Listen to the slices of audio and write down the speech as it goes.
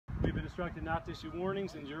have been instructed not to issue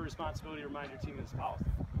warnings, and your responsibility to remind your team of this policy.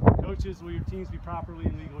 Coaches, will your teams be properly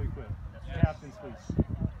and legally equipped? Captains, please.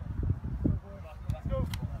 Let's go.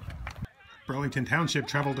 Burlington Township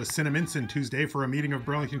traveled to Cinnaminson Tuesday for a meeting of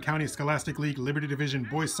Burlington County Scholastic League Liberty Division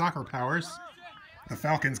boys soccer powers. The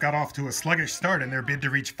Falcons got off to a sluggish start in their bid to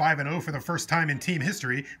reach 5-0 for the first time in team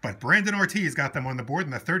history, but Brandon Ortiz got them on the board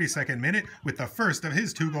in the 32nd minute with the first of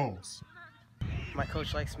his 2 goals. My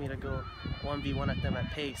coach likes me to go 1v1 at them at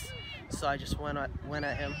pace, so I just went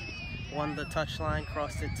at him, won the touchline,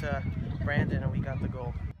 crossed it to Brandon, and we got the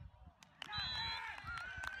goal.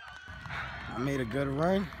 I made a good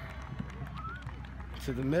run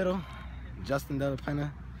to the middle. Justin Della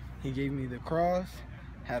Penna, he gave me the cross,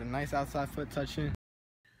 had a nice outside foot touch in.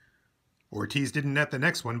 Ortiz didn't net the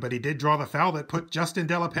next one, but he did draw the foul that put Justin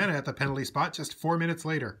Della Penna at the penalty spot just 4 minutes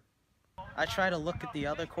later. I tried to look at the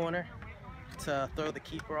other corner to throw the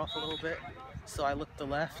keeper off a little bit, so I looked to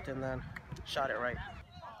left and then shot it right.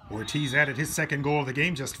 Ortiz added his second goal of the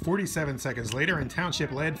game just 47 seconds later, and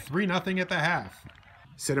Township led 3-0 at the half.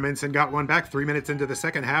 Cinnaminson got one back 3 minutes into the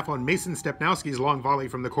second half on Mason Stepnowski's long volley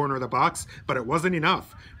from the corner of the box, but it wasn't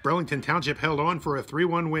enough. Burlington Township held on for a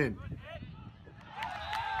 3-1 win.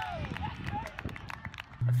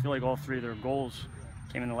 I feel like all 3 of their goals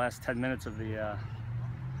came in the last 10 minutes of the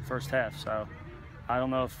first half, so I don't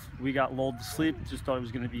know if we got lulled to sleep, just thought it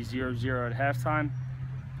was going to be 0-0 at halftime,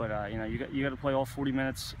 but you know, you got to play all 40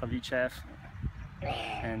 minutes of each half,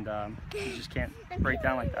 and you just can't break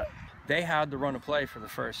down like that. They had the run of play for the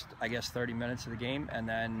first, I guess, 30 minutes of the game, and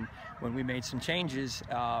then when we made some changes,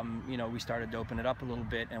 you know, we started to open it up a little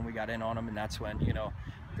bit, and we got in on them, and that's when, you know,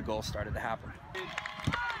 the goals started to happen.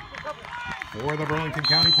 For the Burlington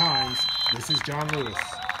County Times, this is John Lewis.